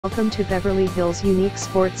Welcome to Beverly Hills Unique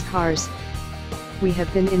Sports Cars. We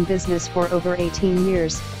have been in business for over 18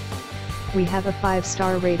 years. We have a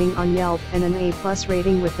 5-star rating on Yelp and an A+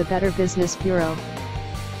 rating with the Better Business Bureau.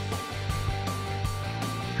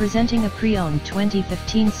 Presenting a pre-owned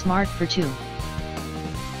 2015 Smart fortwo.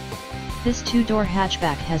 This two-door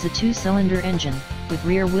hatchback has a 2-cylinder engine, with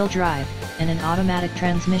rear-wheel drive, and an automatic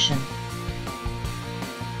transmission.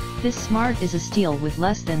 This Smart is a steal with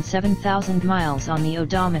less than 7,000 miles on the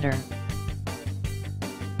odometer.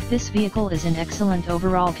 This vehicle is in excellent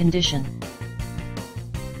overall condition.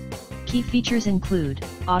 Key features include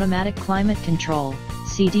automatic climate control,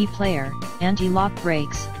 CD player, anti-lock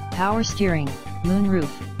brakes, power steering,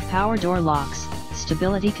 moonroof, power door locks,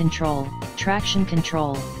 stability control, traction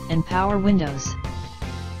control, and power windows.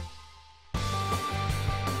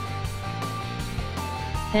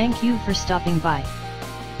 Thank you for stopping by.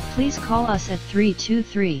 Please call us at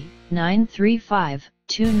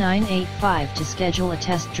 323-935-2985 to schedule a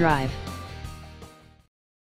test drive.